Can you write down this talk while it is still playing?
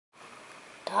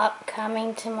Stop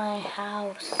coming to my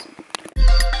house.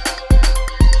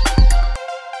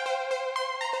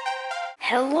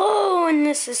 Hello, and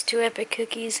this is 2 Epic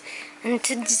Cookies, and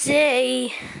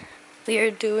today we are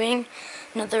doing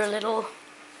another little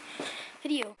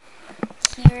video.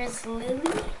 Here is Lily.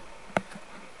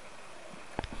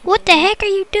 What the heck are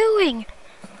you doing?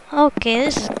 Okay,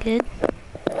 this is good.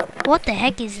 What the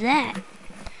heck is that?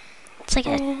 It's like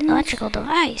an electrical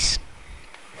device.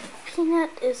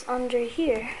 Peanut is under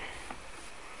here.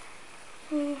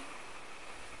 Hey,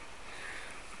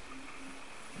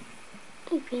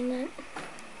 Peanut.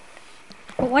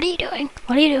 What are you doing?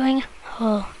 What are you doing?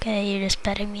 Oh, okay, you're just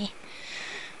petting me.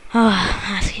 Oh,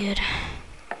 that's good.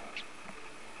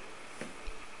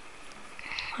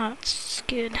 That's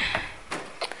good.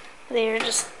 They're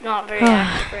just not very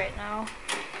active right now.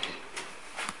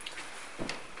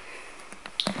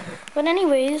 But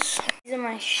anyways, these are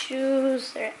my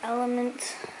shoes. They're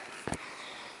Element.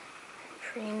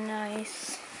 Pretty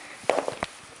nice.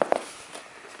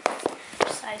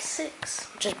 Size 6,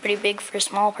 which is pretty big for a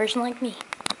small person like me.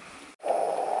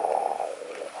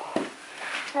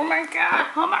 Oh my god,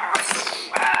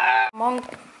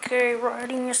 monkey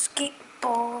riding a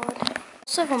skateboard.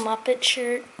 Also have a Muppet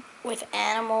shirt with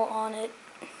animal on it.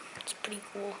 It's pretty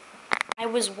cool. I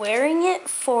was wearing it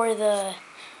for the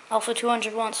Alpha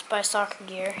 200 Once by Soccer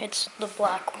Gear. It's the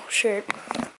black shirt.